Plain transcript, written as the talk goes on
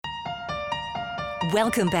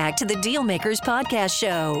Welcome back to the Dealmakers Podcast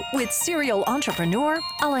Show with serial entrepreneur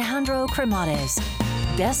Alejandro Cremades,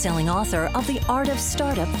 best-selling author of The Art of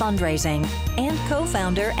Startup Fundraising and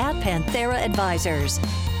co-founder at Panthera Advisors.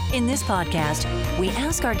 In this podcast, we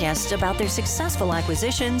ask our guests about their successful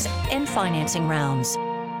acquisitions and financing rounds.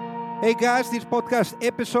 Hey guys, this podcast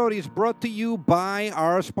episode is brought to you by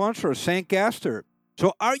our sponsor, Zencastr.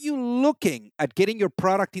 So are you looking at getting your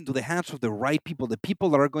product into the hands of the right people, the people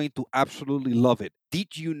that are going to absolutely love it?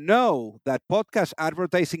 Did you know that podcast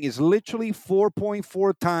advertising is literally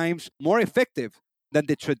 4.4 times more effective than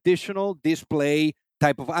the traditional display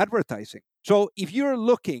type of advertising? So if you're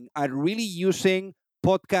looking at really using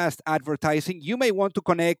podcast advertising, you may want to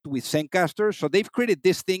connect with Zencastr. So they've created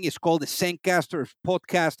this thing, it's called the Zencastr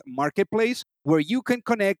Podcast Marketplace, where you can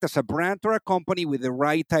connect as a brand or a company with the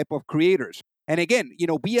right type of creators. And again,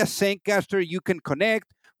 via Zencastr, you can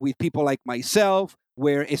connect with people like myself,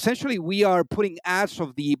 where essentially we are putting ads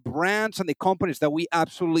of the brands and the companies that we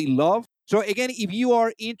absolutely love. So again, if you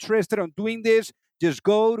are interested in doing this, just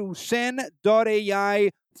go to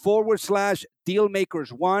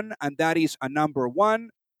zen.ai/dealmakers1, and that is a number one.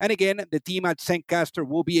 And again, the team at Zencastr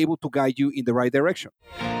will be able to guide you in the right direction.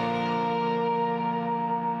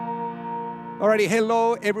 Alrighty,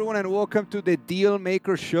 hello everyone and welcome to the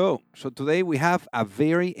Dealmaker Show. So today we have a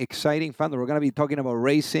very exciting founder. We're going to be talking about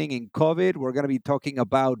racing in COVID. We're going to be talking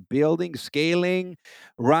about building, scaling,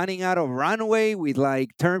 running out of runway with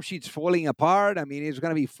like term sheets falling apart. I mean, it's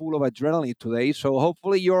going to be full of adrenaline today. So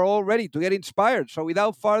hopefully you're all ready to get inspired. So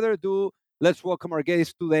without further ado, let's welcome our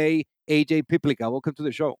guest today, AJ Piplica. Welcome to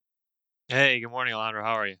the show. Hey, good morning, Alejandro.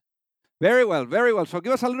 How are you? Very well, very well. So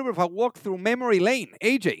give us a little bit of a walk through memory lane.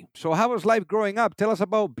 AJ, so how was life growing up? Tell us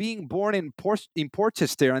about being born in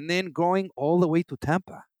Portchester and then going all the way to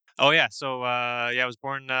Tampa. Oh yeah, so I was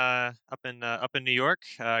born up in New York.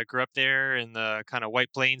 Grew up there in the kind of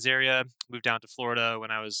White Plains area. Moved down to Florida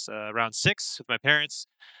when I was around 6 with my parents.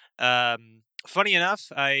 Funny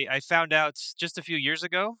enough, I found out just a few years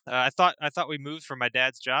ago. I thought we moved for my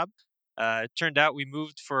dad's job. It turned out we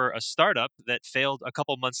moved for a startup that failed a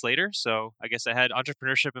couple months later. So I guess I had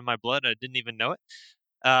entrepreneurship in my blood. I didn't even know it.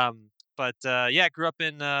 But grew up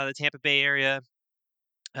in the Tampa Bay area,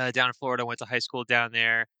 down in Florida. Went to high school down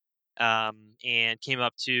there, and came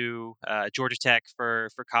up to Georgia Tech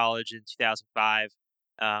for college in 2005.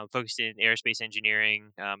 Focused in aerospace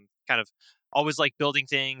engineering. Kind of always liked building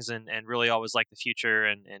things, and really always liked the future.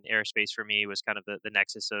 And aerospace for me was kind of the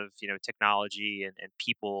nexus of technology and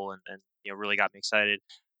people, and really got me excited.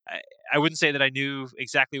 I, I wouldn't say that I knew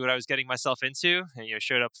exactly what I was getting myself into. And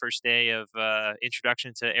showed up first day of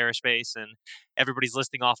introduction to aerospace, and everybody's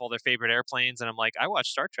listing off all their favorite airplanes, and I'm like, I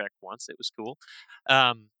watched Star Trek once; it was cool.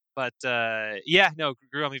 No,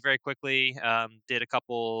 grew on me very quickly. Did a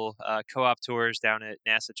couple co-op tours down at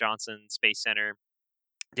NASA Johnson Space Center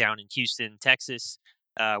down in Houston, Texas.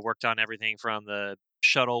 Worked on everything from the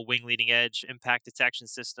shuttle wing leading edge impact detection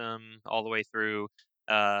system all the way through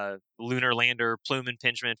lunar lander plume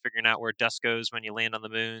impingement, figuring out where dust goes when you land on the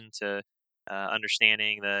moon, to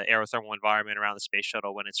understanding the aerothermal environment around the space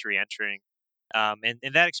shuttle when it's re-entering. And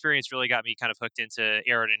that experience really got me kind of hooked into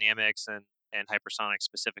aerodynamics and hypersonics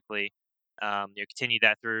specifically. Continued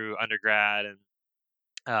that through undergrad, and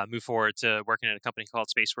moved forward to working at a company called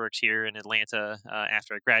SpaceWorks here in Atlanta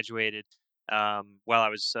after I graduated. While I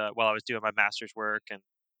was doing my master's work, and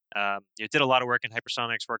did a lot of work in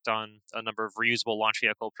hypersonics. Worked on a number of reusable launch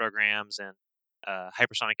vehicle programs and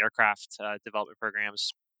hypersonic aircraft development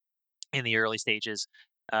programs in the early stages.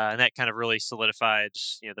 And that kind of really solidified,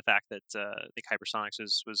 the fact that I think hypersonics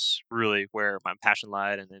was really where my passion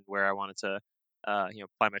lied, and where I wanted to,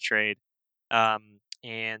 apply my trade. Had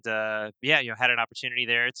an opportunity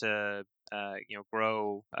there to,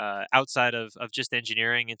 grow outside of just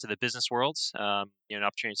engineering into the business worlds. An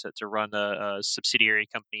opportunity to run a subsidiary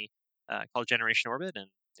company called Generation Orbit, and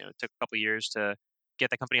it took a couple of years to get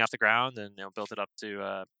the company off the ground, and built it up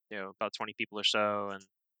to about 20 people or so, and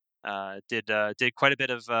did quite a bit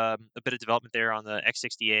of development there on the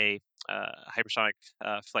X60A hypersonic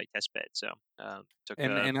flight test bed. So took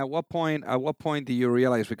And at what point do you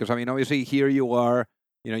realize? Because I mean, obviously here you are,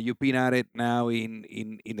 you've been at it now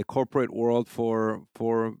in the corporate world for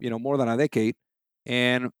more than a decade,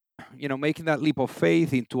 and making that leap of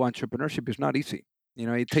faith into entrepreneurship is not easy.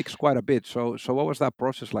 It takes quite a bit. So what was that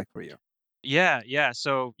process like for you? yeah.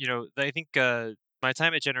 So I think my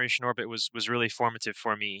time at Generation Orbit was really formative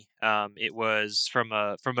for me. It was from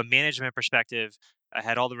a management perspective. I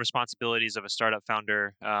had all the responsibilities of a startup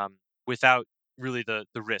founder, without really the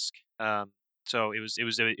risk. So it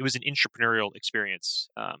was an entrepreneurial experience,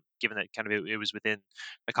 given that kind of it was within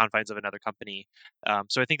the confines of another company.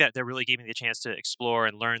 So I think that really gave me the chance to explore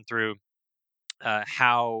and learn through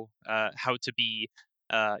how to be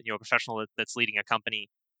a professional that's leading a company,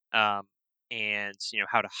 um, and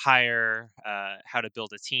how to hire, how to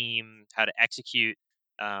build a team, how to execute,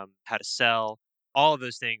 how to sell. All of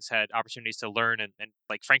those things had opportunities to learn and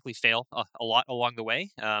like frankly fail a lot along the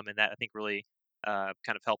way, and that I think really kind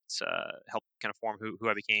of helped kind of form who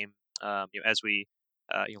I became, as we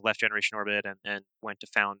left Generation Orbit and went to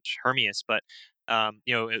found Hermias. But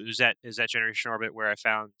it was at Generation Orbit where I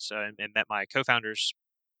found and met my co-founders.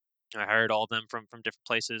 I hired all of them from different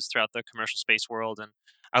places throughout the commercial space world, and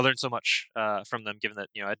I learned so much from them. Given that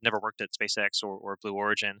I'd never worked at SpaceX or Blue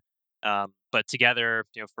Origin, but together,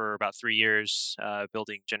 for about 3 years,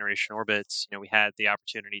 building Generation Orbit, we had the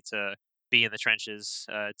opportunity to be in the trenches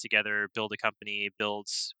together, build a company,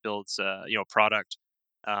 builds product,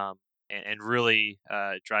 um, and really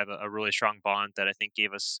drive a really strong bond that I think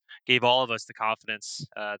gave all of us the confidence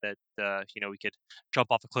that we could jump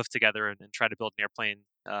off a cliff together and try to build an airplane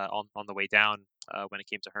on the way down when it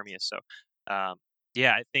came to Hermias. So um,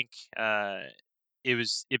 yeah, I think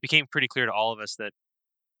it became pretty clear to all of us that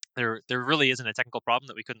there really isn't a technical problem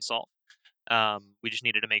that we couldn't solve. We just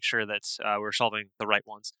needed to make sure that we're solving the right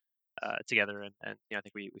ones together, and I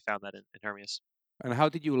think we found that in Hermias. And how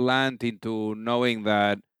did you land into knowing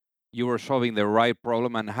that you were solving the right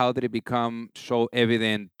problem, and how did it become so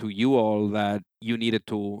evident to you all that you needed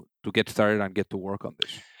to get started and get to work on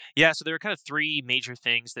this? Yeah, so there were kind of three major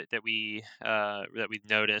things that we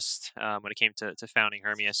noticed when it came to founding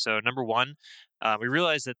Hermia. So number one, we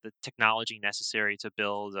realized that the technology necessary to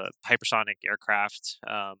build a hypersonic aircraft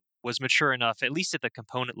was mature enough, at least at the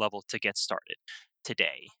component level, to get started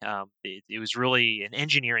today. It was really an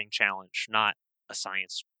engineering challenge, not a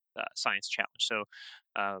science challenge. So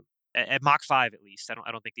uh, at Mach 5, at least,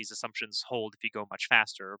 I don't think these assumptions hold if you go much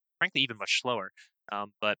faster, or frankly, even much slower.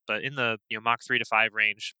 But in the Mach 3 to 5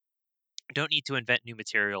 range, don't need to invent new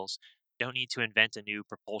materials, don't need to invent a new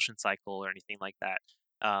propulsion cycle or anything like that.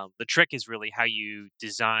 The trick is really how you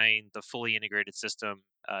design the fully integrated system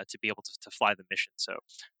to be able to fly the mission. So,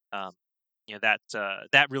 um,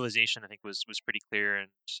 that realization I think was pretty clear, and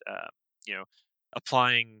uh, you know,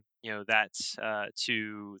 applying that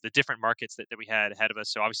to the different markets that we had ahead of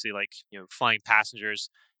us. So obviously, like flying passengers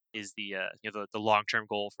is the long term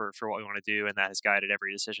goal for what we want to do, and that has guided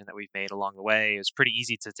every decision that we've made along the way. It was pretty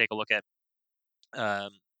easy to take a look at um,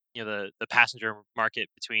 the passenger market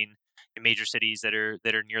between the major cities that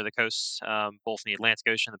are near the coast, both in the Atlantic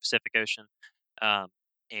Ocean and the Pacific Ocean, um,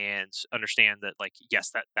 and understand that like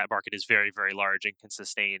yes, that market is very very large and can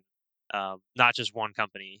sustain not just one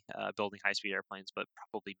company building high speed airplanes, but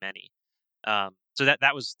probably many. So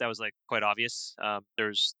that was like quite obvious.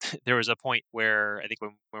 There's there was a point where I think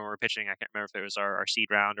when we were pitching, I can't remember if it was our seed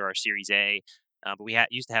round or our Series A, but we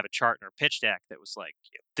used to have a chart in our pitch deck that was like,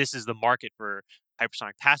 this is the market for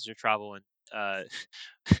hypersonic passenger travel, and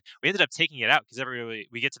we ended up taking it out because everybody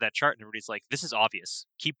we get to that chart and everybody's like, this is obvious,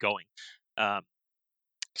 keep going. Um,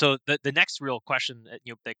 so the next real question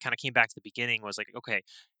that kind of came back to the beginning was like, okay,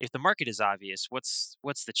 if the market is obvious, what's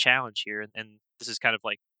the challenge here? And this is kind of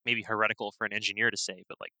like maybe heretical for an engineer to say,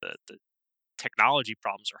 but like the technology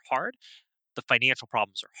problems are hard, the financial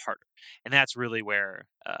problems are harder, and that's really where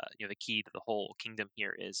the key to the whole kingdom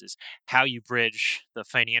here is how you bridge the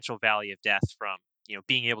financial valley of death from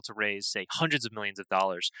being able to raise say hundreds of millions of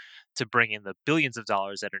dollars to bring in the billions of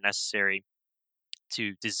dollars that are necessary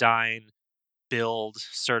to design, build,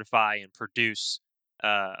 certify, and produce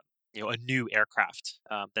a new aircraft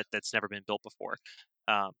that's never been built before.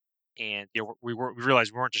 Um, and we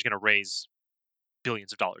realized we weren't just going to raise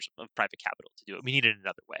billions of dollars of private capital to do it. We needed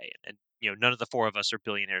another way, and none of the four of us are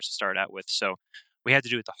billionaires to start out with, so we had to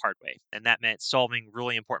do it the hard way, and that meant solving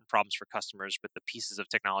really important problems for customers with the pieces of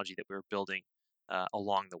technology that we were building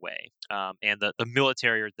along the way. And the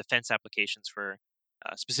military or defense applications for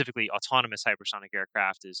specifically autonomous hypersonic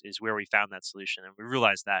aircraft is where we found that solution, and we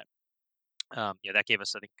realized that that gave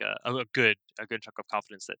us, I think, a good chunk of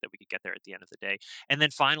confidence that we could get there at the end of the day. And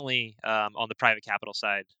then finally, on the private capital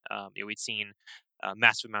side, we'd seen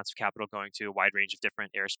massive amounts of capital going to a wide range of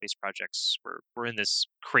different aerospace projects. We're in this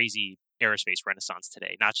crazy aerospace renaissance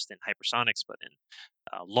today, not just in hypersonics, but in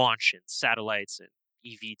launch and satellites and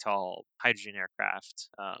eVTOL, hydrogen aircraft,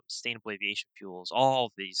 sustainable aviation fuels, all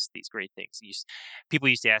of these great things. People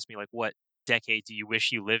used to ask me like, "What decade do you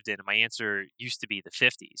wish you lived in?" And my answer used to be the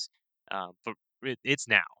 50s, but it's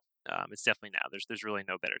now. It's definitely now. There's really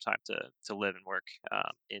no better time to live and work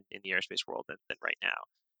in the aerospace world than right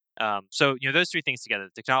now. So those three things together: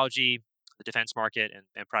 the technology, the defense market,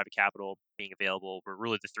 and private capital being available were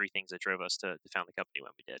really the three things that drove us to found the company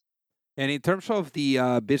when we did. And in terms of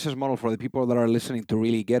the business model for the people that are listening to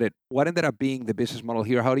really get it, what ended up being the business model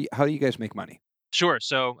here? How do you guys make money? Sure.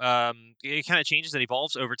 So it kind of changes and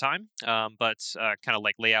evolves over time, but kind of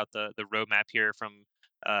like lay out the roadmap here from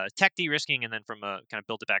tech de-risking, and then from kind of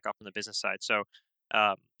build it back up on the business side. So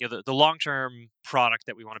the long term product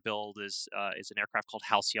that we want to build is an aircraft called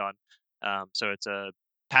Halcyon. So it's a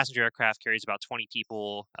passenger aircraft, carries about 20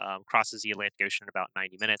 people, crosses the Atlantic Ocean in about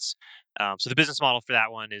 90 minutes. So the business model for that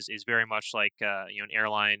one is very much like an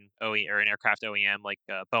airline OE or an aircraft OEM like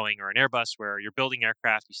Boeing or an Airbus, where you're building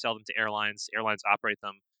aircraft, you sell them to airlines, airlines operate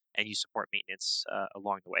them, and you support maintenance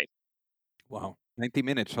along the way. Wow, 90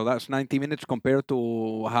 minutes. So that's 90 minutes compared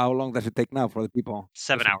to how long does it take now for the people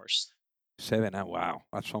 7 listening? hours. 7 hours. Wow,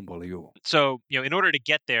 that's unbelievable. So in order to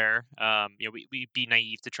get there, we'd be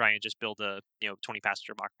naive to try and just build a 20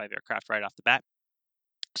 passenger Mach 5 aircraft right off the bat.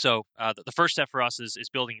 So the first step for us is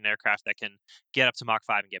building an aircraft that can get up to Mach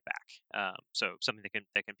 5 and get back. So something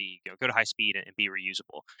that can be go to high speed and be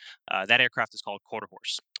reusable. That aircraft is called Quarter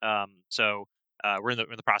Horse. So we're in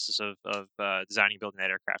the process of designing and building that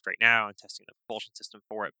aircraft right now and testing the propulsion system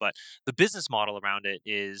for it. But the business model around it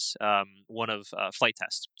is one of flight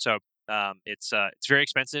test. So it's very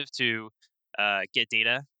expensive to get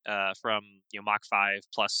data from Mach 5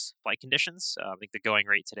 plus flight conditions. I think the going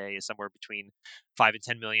rate today is somewhere between $5 and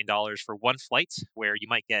 $10 million for one flight, where you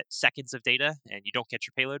might get seconds of data and you don't get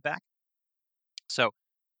your payload back. So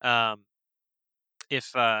um,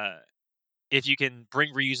 if you can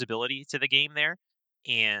bring reusability to the game there,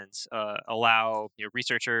 and allow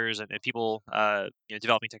researchers and people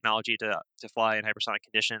developing technology to fly in hypersonic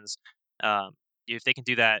conditions, if they can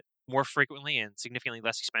do that more frequently and significantly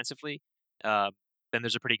less expensively, then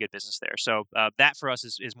there's a pretty good business there. So that for us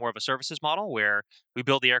is more of a services model, where we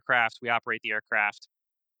build the aircraft, we operate the aircraft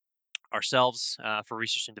ourselves for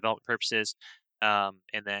research and development purposes, and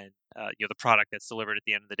then the product that's delivered at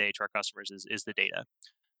the end of the day to our customers is the data.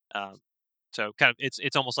 So kind of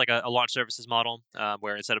it's almost like a launch services model,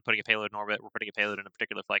 where instead of putting a payload in orbit, we're putting a payload in a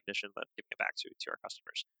particular flight condition, but giving it back to our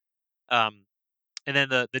customers. And then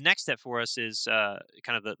the next step for us is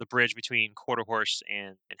kind of the bridge between Quarter Horse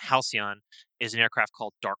and Halcyon is an aircraft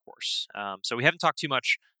called Dark Horse. So we haven't talked too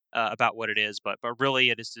much about what it is, but really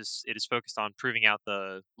it is focused on proving out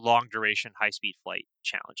the long duration high speed flight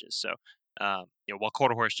challenges. So while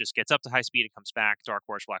Quarter Horse just gets up to high speed and comes back, Dark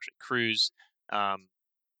Horse will actually cruise.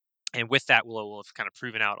 And with that, we'll have kind of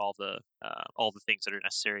proven out all the things that are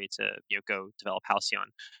necessary to go develop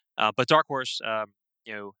Halcyon. But Dark Horse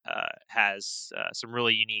has some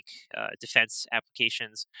really unique defense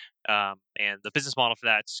applications, and the business model for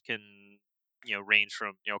that can range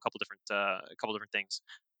from a couple different things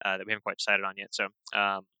that we haven't quite decided on yet. So,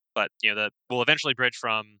 but we'll eventually bridge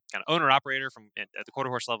from kind of owner operator at the Quarter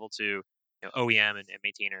Horse level to OEM and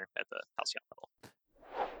maintainer at the Halcyon level.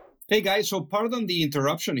 Hey guys, so pardon the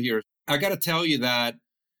interruption here. I got to tell you that,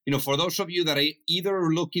 for those of you that are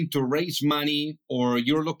either looking to raise money or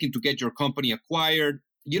you're looking to get your company acquired,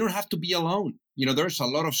 you don't have to be alone. There's a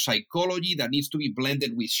lot of psychology that needs to be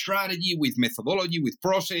blended with strategy, with methodology, with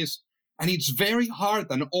process. And it's very hard.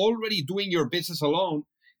 And already doing your business alone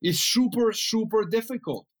is super, super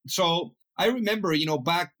difficult. So I remember,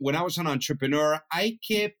 back when I was an entrepreneur, I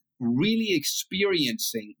kept really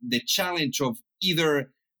experiencing the challenge of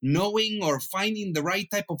either knowing or finding the right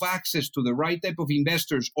type of access to the right type of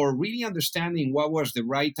investors, or really understanding what was the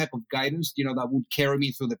right type of guidance, that would carry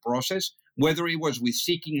me through the process, whether it was with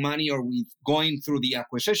seeking money or with going through the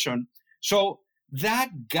acquisition. So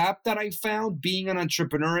that gap that I found being an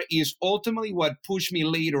entrepreneur is ultimately what pushed me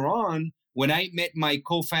later on when I met my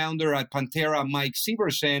co-founder at Pantera, Mike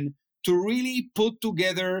Severson, to really put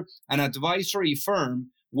together an advisory firm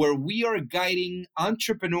where we are guiding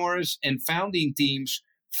entrepreneurs and founding teams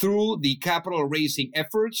through the capital raising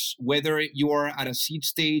efforts, whether you are at a seed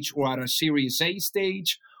stage or at a Series A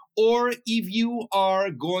stage, or if you are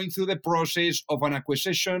going through the process of an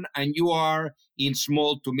acquisition and you are in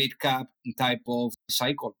small to mid cap type of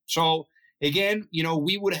cycle. So again,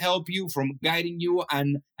 we would help you from guiding you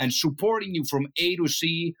and supporting you from A to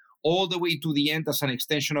C all the way to the end as an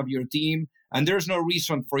extension of your team. And there's no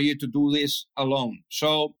reason for you to do this alone.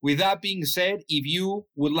 So with that being said, if you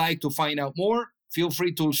would like to find out more, feel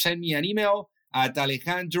free to send me an email at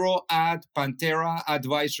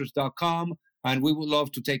alejandro@panteraadvisors.com, and we would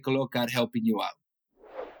love to take a look at helping you out.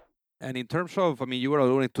 And in terms of, you were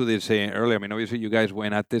alluding to this earlier. Obviously, you guys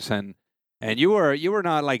went at this, and you were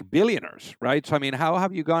not like billionaires, right? So, how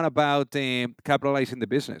have you gone about capitalizing the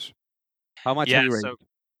business? How much have you raised?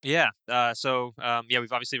 Yeah. Yeah,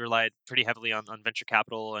 we've obviously relied pretty heavily on venture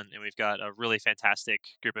capital, and we've got a really fantastic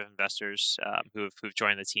group of investors who've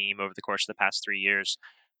joined the team over the course of the past 3 years.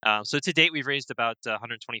 So to date, we've raised about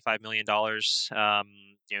 $125 million.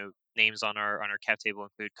 Names on our cap table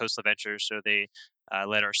include Coastal Ventures, so they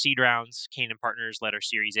led our seed rounds. Canaan Partners led our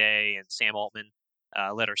Series A, and Sam Altman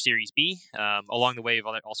led our Series B. Along the way, we've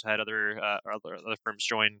also had other firms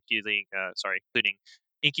join, including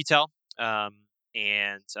Incutel.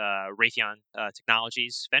 And Raytheon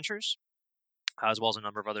Technologies Ventures, as well as a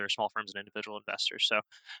number of other small firms and individual investors. So,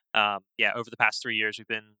 yeah, over the past 3 years, we've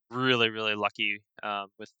been really, really lucky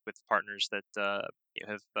with partners that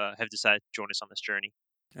have decided to join us on this journey.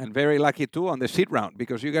 And very lucky too on the seat round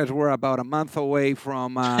because you guys were about a month away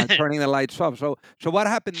from turning the lights off. So what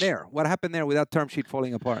happened there? What happened there with that term sheet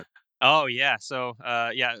falling apart? Oh yeah. So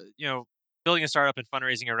yeah, building a startup and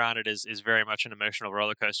fundraising around it is very much an emotional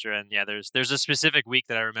roller coaster. And yeah, there's a specific week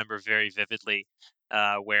that I remember very vividly,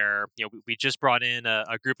 where we just brought in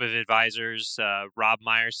a group of advisors, Rob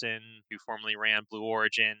Meyerson, who formerly ran Blue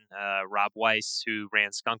Origin, Rob Weiss, who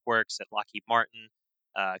ran Skunkworks at Lockheed Martin,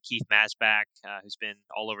 Keith Masbach, who's been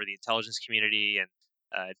all over the intelligence community, and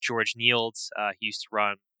George Nields, he used to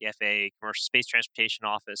run the FAA Commercial Space Transportation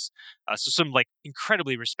Office. So some like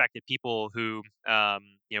incredibly respected people who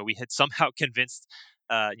we had somehow convinced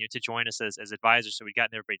to join us as advisors. So we'd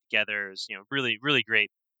gotten everybody together. It was really really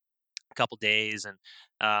great couple days, and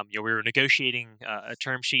we were negotiating a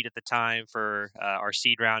term sheet at the time for our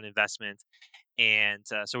seed round investment. And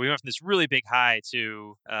so we went from this really big high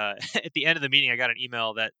to at the end of the meeting, I got an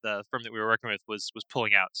email that the firm that we were working with was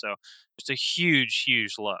pulling out. So just a huge,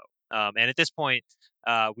 huge low. And at this point,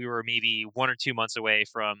 we were maybe 1 or 2 months away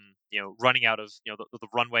from running out of the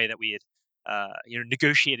runway that we had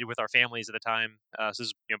negotiated with our families at the time. So this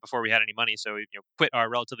is before we had any money. So we quit our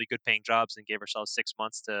relatively good paying jobs and gave ourselves 6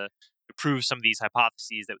 months to prove some of these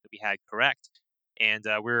hypotheses that we had correct. And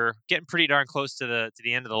we're getting pretty darn close to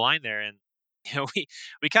the end of the line there, and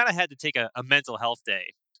we kind of had to take a mental health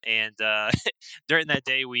day. And during that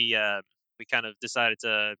day, we kind of decided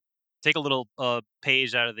to take a little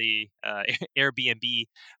page out of the Airbnb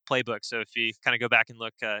playbook. So if you kind of go back and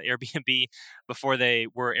look, Airbnb before they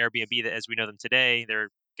were Airbnb as we know them today, they're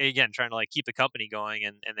again trying to like keep the company going,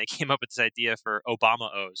 and they came up with this idea for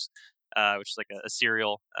Obama O's. Which is like a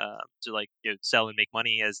cereal to like sell and make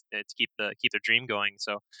money as to keep their dream going.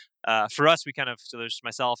 So for us, we kind of so there's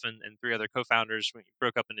myself and three other co-founders. We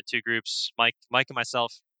broke up into two groups. Mike and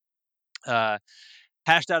myself uh,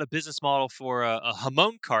 hashed out a business model for a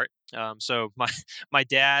Hamon cart. So my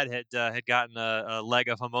dad had gotten a leg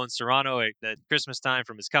of Hamon Serrano at Christmas time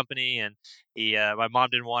from his company, and my mom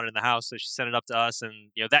didn't want it in the house, so she sent it up to us, and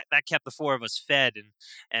that kept the four of us fed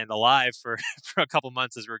and alive for for a couple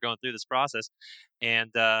months as we were going through this process. And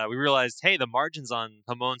we realized, hey, the margins on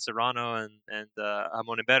Hamon Serrano and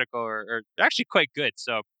Hamon Iberico are actually quite good.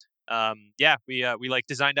 So yeah, we like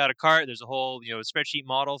designed out a cart. There's a whole spreadsheet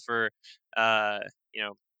model for uh, you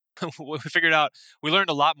know, we figured out we learned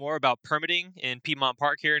a lot more about permitting in Piedmont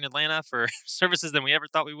Park here in Atlanta for services than we ever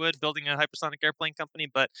thought we would building a hypersonic airplane company.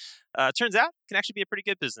 But turns out it can actually be a pretty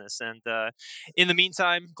good business. And in the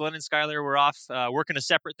meantime, Glenn and Skylar were off working a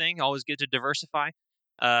separate thing. Always good to diversify.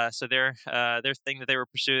 So their thing that they were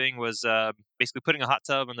pursuing was basically putting a hot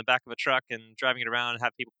tub on the back of a truck and driving it around and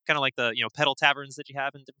have people kind of like the pedal taverns that you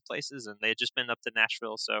have in different places. And they had just been up to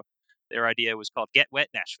Nashville, so their idea was called Get Wet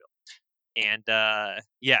Nashville. And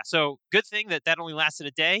yeah, so good thing that only lasted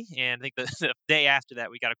a day. And I think the, the day after that,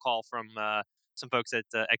 we got a call from some folks at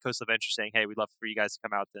Coastal Ventures saying, "Hey, we'd love for you guys to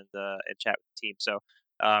come out and chat with the team." So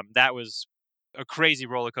that was a crazy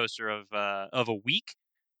roller coaster of a week,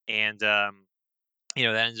 and that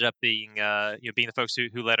ended up being being the folks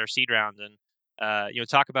who led our seed round. And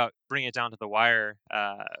talk about bringing it down to the wire.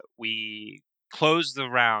 We closed the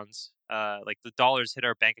rounds, like the dollars hit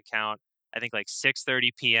our bank account, I think like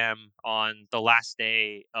 6:30 p.m. on the last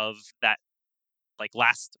day of that, like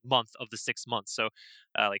last month of the 6 months. So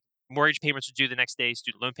like mortgage payments are due the next day,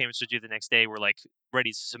 student loan payments are due the next day. We're like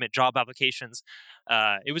ready to submit job applications.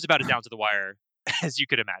 It was about as down to the wire as you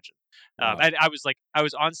could imagine. Wow. And I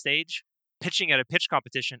was on stage pitching at a pitch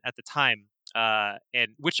competition at the time,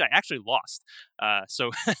 and which I actually lost.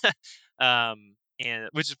 So and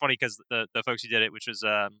which is funny because the folks who did it, which was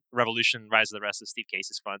Revolution Rise of the Rest of Steve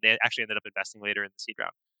Case's fund, they actually ended up investing later in the seed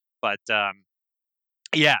round. But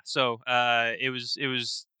yeah, so it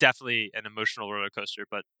was definitely an emotional roller coaster,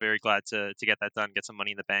 but very glad to get that done, get some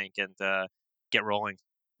money in the bank, and get rolling.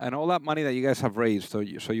 And all that money that you guys have raised, so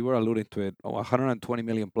you were alluding to it, 120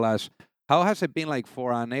 million plus. How has it been like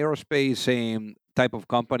for an aerospace type of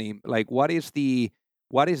company? Like,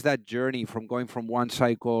 what is that journey from going from one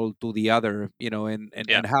cycle to the other, Yeah.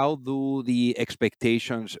 and how do the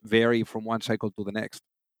expectations vary from one cycle to the next?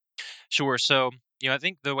 Sure. So, I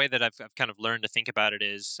think the way that I've kind of learned to think about it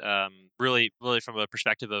is really from a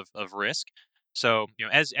perspective of risk. So,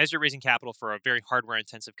 as you're raising capital for a very hardware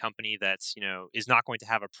intensive company that's, is not going to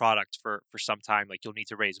have a product for some time, like you'll need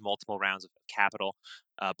to raise multiple rounds of capital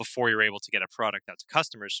before you're able to get a product out to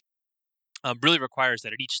customers. Really requires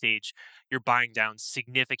that at each stage you're buying down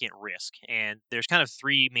significant risk. And there's kind of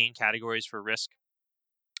three main categories for risk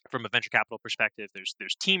from a venture capital perspective.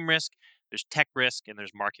 There's team risk, there's tech risk, and there's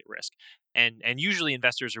market risk. And usually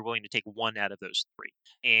investors are willing to take one out of those three.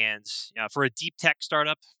 And for a deep tech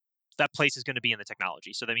startup, that place is going to be in the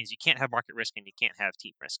technology. So that means you can't have market risk and you can't have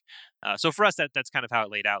team risk. So for us, that's kind of how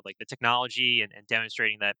it laid out. Like the technology and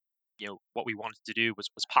demonstrating that what we wanted to do was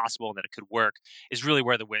possible and that it could work is really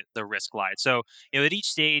where the risk lied. So at each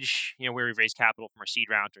stage, where we've raised capital from our seed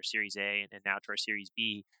round to our Series A and now to our Series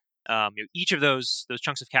B, each of those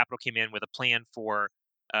chunks of capital came in with a plan for,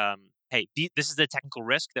 hey, this is the technical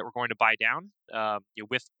risk that we're going to buy down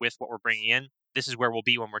with what we're bringing in. This is where we'll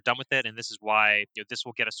be when we're done with it, and this is why this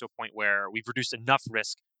will get us to a point where we've reduced enough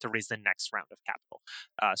risk to raise the next round of capital.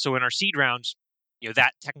 So in our seed rounds,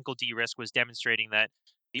 that technical de-risk was demonstrating that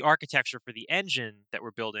the architecture for the engine that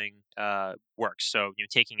we're building works. So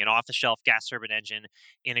taking an off-the-shelf gas turbine engine,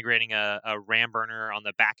 integrating a ram burner on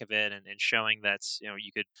the back of it, and showing that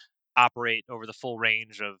you could operate over the full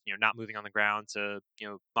range of not moving on the ground to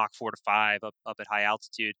Mach 4 to 5 up at high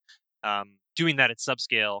altitude. Doing that at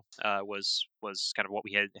subscale was kind of what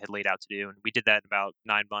we had laid out to do, and we did that in about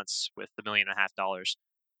 9 months with $1.5 million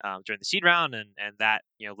during the seed round, and that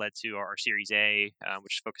led to our Series A,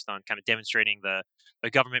 which focused on kind of demonstrating the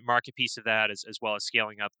government market piece of that, as well as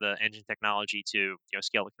scaling up the engine technology to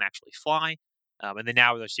scale that can actually fly. And then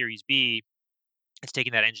now with our Series B, it's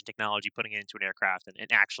taking that engine technology, putting it into an aircraft,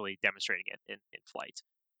 and actually demonstrating it in flight.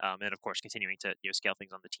 And of course, continuing to scale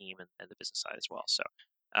things on the team and the business side as well. So,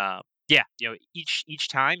 yeah, each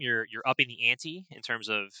time you're upping the ante in terms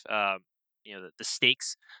of the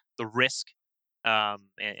stakes, the risk,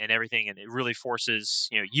 and everything, and it really forces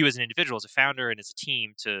you as an individual, as a founder, and as a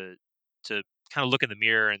team to kind of look in the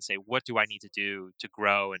mirror and say, what do I need to do to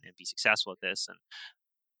grow and be successful at this? And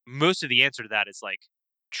most of the answer to that is like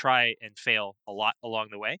try and fail a lot along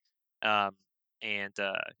the way, um, and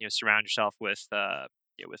surround yourself with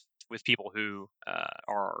people who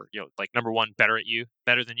are like number one better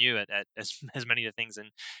than you at as many of the things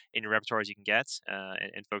in your repertoire as you can get,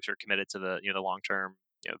 and folks are committed to the long term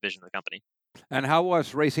vision of the company. And how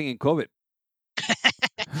was racing in COVID?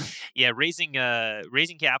 Yeah, raising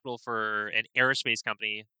capital for an aerospace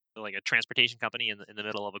company, like a transportation company in the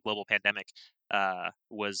middle of a global pandemic,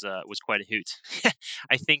 was quite a hoot.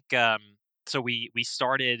 I think so. We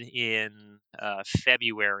started in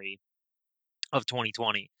February of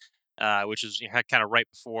 2020, which is kind of right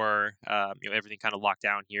before everything kind of locked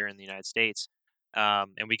down here in the United States.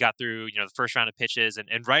 And we got through the first round of pitches, and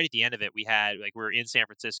right at the end of it, we had like we're in San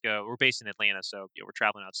Francisco. We're based in Atlanta, so we're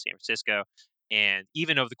traveling out to San Francisco. And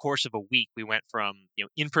even over the course of a week, we went from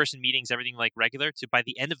in-person meetings, everything like regular, to by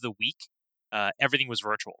the end of the week, everything was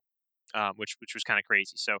virtual, which was kind of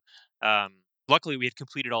crazy. So luckily, we had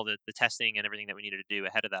completed all the testing and everything that we needed to do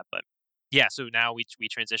ahead of that. But yeah, so now we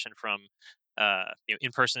transitioned from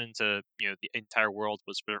in person to the entire world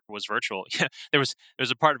was virtual. Yeah, there was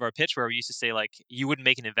a part of our pitch where we used to say like, you wouldn't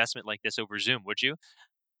make an investment like this over Zoom, would you?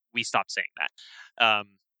 We stopped saying that,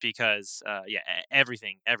 because yeah,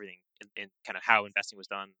 everything in kind of how investing was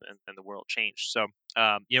done, and the world changed. So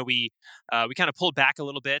we kind of pulled back a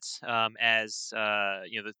little bit, as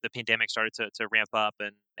the pandemic started to ramp up,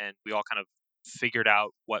 and we all kind of figured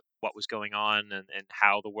out what was going on, and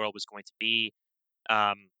how the world was going to be.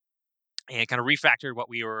 Um, and kind of refactored what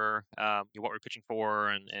we were pitching for,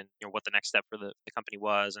 and what the next step for the company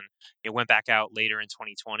was, and went back out later in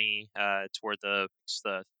 2020, toward the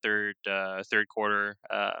third quarter,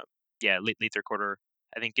 yeah, late third quarter.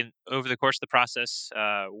 I think in over the course of the process,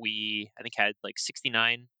 we I think had like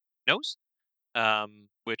 69 no's,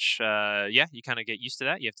 which yeah, you kind of get used to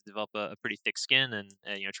that. You have to develop a pretty thick skin, and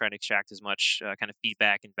try to extract as much kind of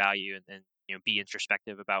feedback and value, and be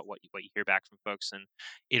introspective about what you hear back from folks, and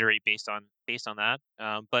iterate based on that.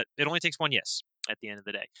 But it only takes one yes at the end of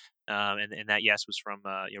the day, and that yes was from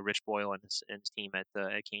Rich Boyle and his team at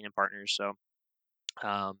Kane and Partners. So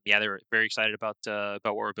yeah, they were very excited about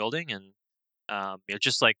what we're building, and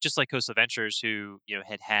just like Coastal Ventures, who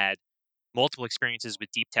had multiple experiences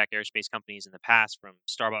with deep tech aerospace companies in the past, from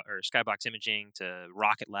Starbucks or Skybox Imaging to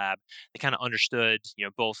Rocket Lab. They kind of understood,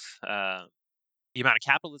 both the amount of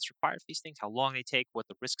capital that's required for these things, how long they take, what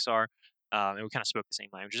the risks are, and we kind of spoke the same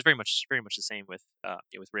language. It's very much the same with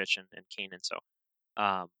with Rich and Kanan. So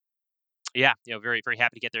um, yeah, very very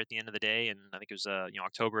happy to get there at the end of the day, and I think it was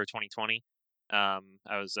October of 2020. I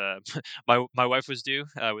was my wife was due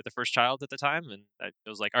with the first child at the time, and I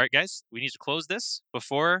was like, all right, guys, we need to close this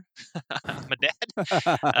before I'm a dad.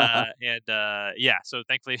 And yeah, so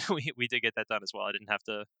thankfully we did get that done as well. I didn't have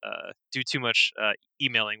to do too much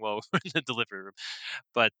emailing while we're in the delivery room.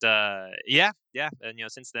 But yeah, and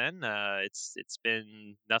since then it's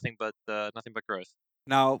been nothing but growth.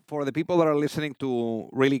 Now, for the people that are listening to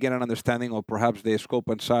really get an understanding of perhaps the scope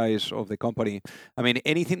and size of the company, I mean,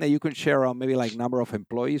 anything that you can share on maybe like number of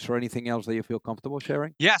employees or anything else that you feel comfortable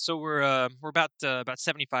sharing? Yeah, so we're about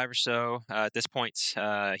 75 or so at this point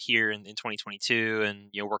here in 2022, and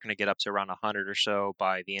working to get up to around 100 or so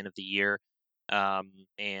by the end of the year.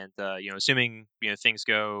 And assuming things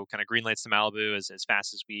go kind of green lights to Malibu as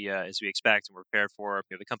fast as we expect and we're prepared for,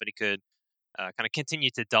 the company could kind of continue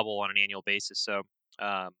to double on an annual basis. So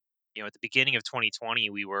at the beginning of 2020,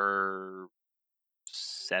 we were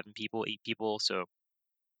 7 people, 8 people. So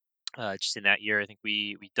just in that year, I think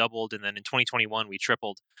we doubled, and then in 2021 we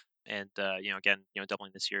tripled, and again,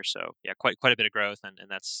 doubling this year. So yeah, quite a bit of growth, and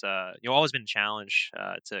that's always been a challenge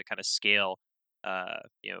to kind of scale, uh,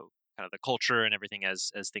 you know, kind of the culture and everything as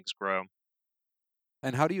things grow.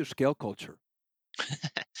 And how do you scale culture?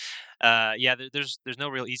 Yeah, there's no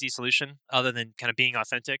real easy solution other than kind of being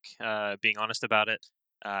authentic, being honest about it,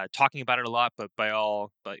 talking about it a lot, but by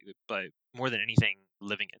more than anything,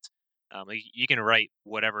 living it. Like you can write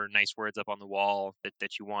whatever nice words up on the wall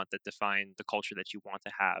that you want that define the culture that you want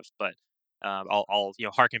to have, but I'll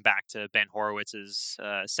harken back to Ben Horowitz's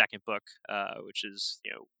second book, which is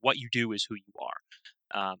what you do is who you are,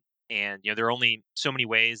 and there are only so many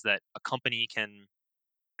ways that a company can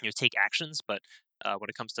take actions, but when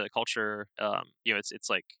it comes to culture, it's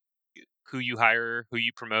like who you hire, who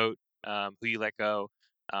you promote, who you let go,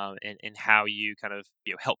 and how you kind of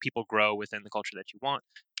help people grow within the culture that you want.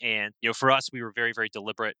 And for us, we were very very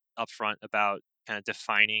deliberate upfront about kind of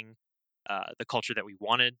defining the culture that we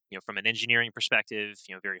wanted. From an engineering perspective,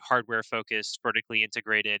 very hardware focused, vertically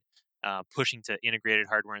integrated. Pushing to integrated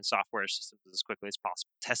hardware and software systems as quickly as possible,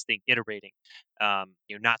 testing, iterating,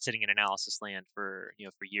 not sitting in analysis land for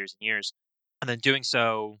years and years, and then doing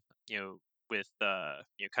so, with kind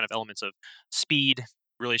of elements of speed,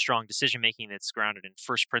 really strong decision making that's grounded in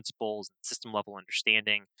first principles and system level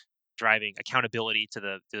understanding, driving accountability to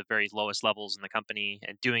the very lowest levels in the company,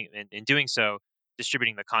 and in doing so,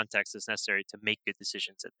 distributing the context that's necessary to make good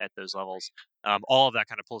decisions at those levels. All of that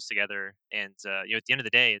kind of pulls together, and at the end of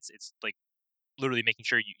the day, it's like literally making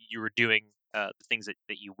sure you were doing the things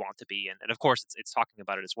that you want to be, and of course it's talking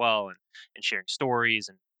about it as well, and sharing stories,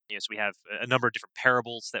 and so we have a number of different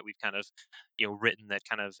parables that we've kind of written that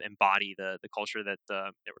kind of embody the culture that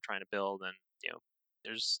we're trying to build, and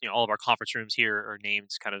there's all of our conference rooms here are named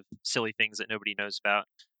kind of silly things that nobody knows about,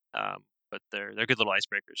 um, but they're good little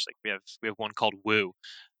icebreakers. Like we have one called Woo.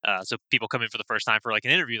 So people come in for the first time for like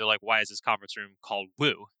an interview, they're like, why is this conference room called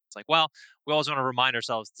Woo? It's like, well, we always want to remind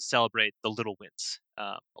ourselves to celebrate the little wins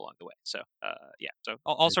along the way. So yeah, so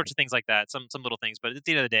all Very sorts cool. of things like that. Some little things, but at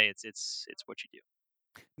the end of the day, it's what you do.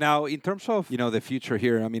 Now, in terms of the future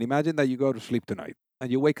here, I mean, imagine that you go to sleep tonight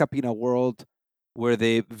and you wake up in a world where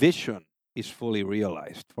the vision is fully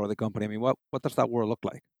realized for the company. I mean, what does that world look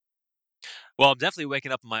like? Well, I'm definitely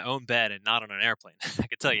waking up in my own bed and not on an airplane. I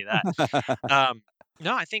can tell you that. Um,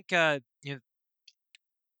 no, I think one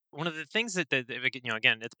of the things that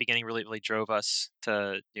again at the beginning really drove us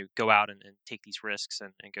to go out and take these risks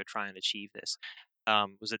and go try and achieve this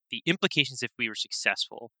was that the implications if we were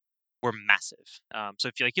successful were massive. So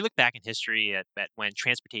if you look back in history at when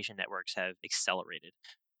transportation networks have accelerated,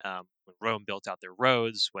 when Rome built out their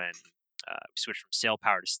roads, when we switched from sail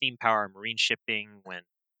power to steam power, marine shipping, when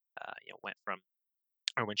went from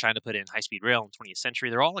or when China put in high speed rail in the 20th century,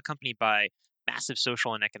 they're all accompanied by massive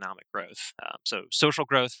social and economic growth. So, social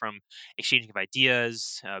growth from exchanging of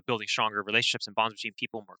ideas, building stronger relationships and bonds between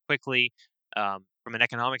people more quickly. From an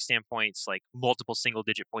economic standpoint, it's like multiple single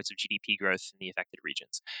digit points of GDP growth in the affected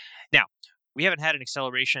regions. Now, we haven't had an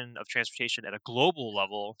acceleration of transportation at a global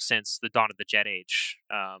level since the dawn of the jet age,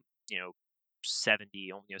 you know,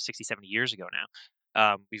 60, 70 years ago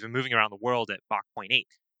now. We've been moving around the world at Mach point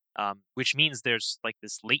 0.8, which means there's like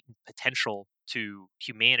this latent potential to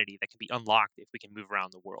humanity that can be unlocked if we can move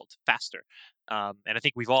around the world faster. And I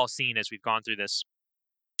think we've all seen as we've gone through this,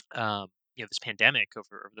 this pandemic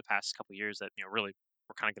over the past couple of years that really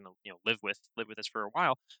we're kind of going to live with this for a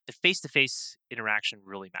while. The face to face interaction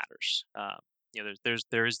really matters.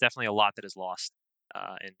 there is definitely a lot that is lost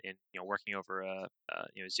in working over a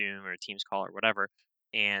Zoom or a Teams call or whatever.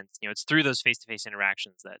 And it's through those face-to-face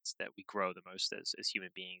interactions that we grow the most as human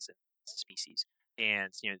beings and as a species.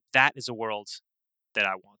 And that is a world that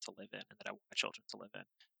I want to live in and that I want my children to live in.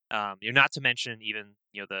 Not to mention even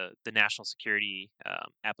the national security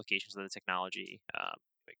applications of the technology.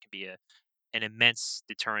 It can be an immense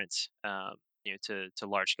deterrent to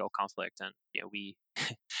large scale conflict. And we,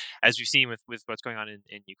 as we've seen with what's going on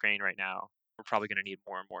in Ukraine right now, we're probably going to need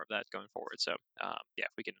more and more of that going forward. So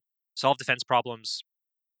if we can solve defense problems,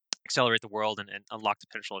 accelerate the world, and unlock the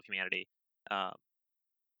potential of humanity,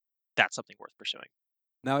 that's something worth pursuing.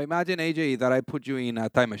 Now imagine, AJ, that I put you in a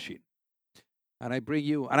time machine and I bring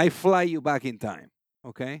you and I fly you back in time.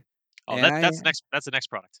 Okay. Oh, that's the next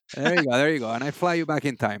product. There you go. And I fly you back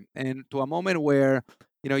in time and to a moment where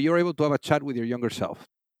you're able to have a chat with your younger self,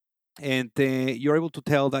 and you're able to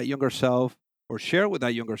tell that younger self or share with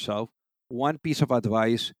that younger self one piece of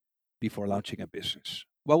advice before launching a business.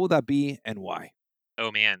 What would that be and why?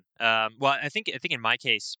 Oh man. Well, I think in my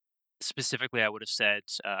case specifically, I would have said,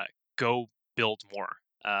 go build more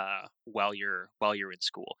while you're in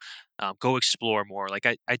school. Go explore more. Like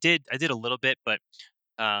I did a little bit, but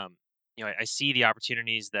I see the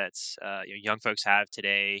opportunities that young folks have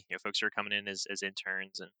today. Folks who are coming in as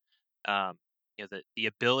interns, and the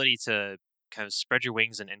ability to kind of spread your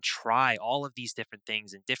wings and try all of these different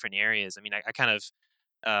things in different areas. I mean, I kind of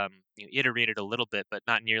iterated a little bit, but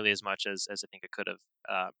not nearly as much as I think I could have.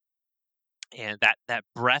 And that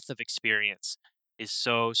breadth of experience is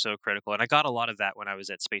so critical. And I got a lot of that when I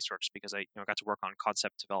was at SpaceWorks, because I got to work on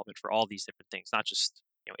concept development for all these different things, not just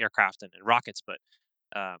aircraft and rockets, but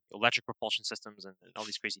electric propulsion systems and all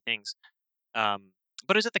these crazy things. But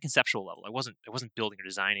it was at the conceptual level. I wasn't building or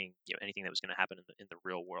designing anything that was going to happen in the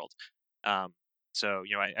real world. So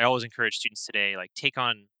I always encourage students today, like, take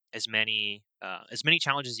on as many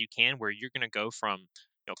challenges as you can, where you're going to go from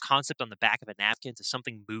concept on the back of a napkin to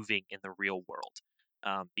something moving in the real world.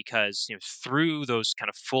 Because through those kind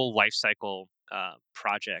of full life cycle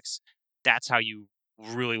projects, that's how you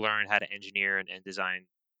really learn how to engineer and design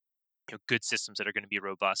good systems that are going to be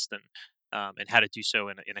robust, and how to do so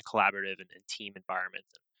in a collaborative and team environment.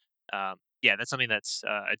 That's something that's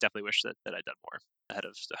I definitely wish that I'd done more ahead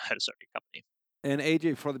of starting a company. And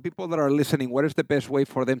AJ, for the people that are listening, what is the best way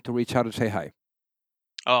for them to reach out and say hi?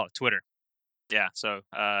 Oh, Twitter. Yeah, so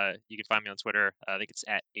you can find me on Twitter. I think it's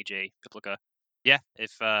at AJ Piplica. Yeah,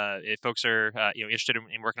 if folks are interested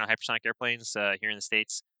in working on hypersonic airplanes here in the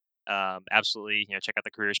States, absolutely, check out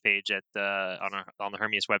the careers page at on the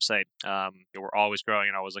Hermeus website. We're always growing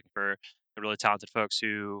and always looking for the really talented folks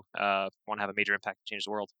who want to have a major impact and change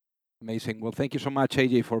the world. Amazing. Well, thank you so much,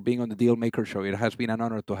 AJ, for being on the Dealmaker Show. It has been an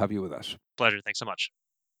honor to have you with us. Pleasure. Thanks so much.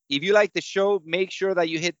 If you like the show, make sure that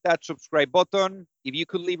you hit that subscribe button. If you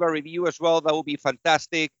could leave a review as well, that would be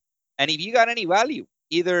fantastic. And if you got any value,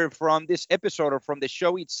 either from this episode or from the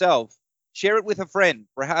show itself, share it with a friend.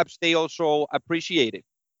 Perhaps they also appreciate it.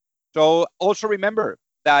 So also remember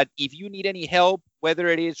that if you need any help, whether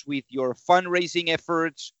it is with your fundraising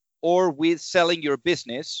efforts or with selling your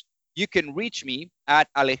business, you can reach me at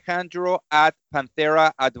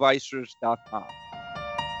alejandro@pantheraadvisors.com.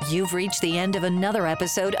 You've reached the end of another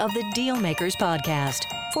episode of the Dealmakers Podcast.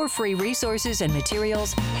 For free resources and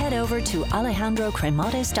materials, head over to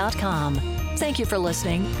alejandrocremades.com. Thank you for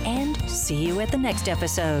listening, and see you at the next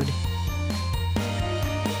episode.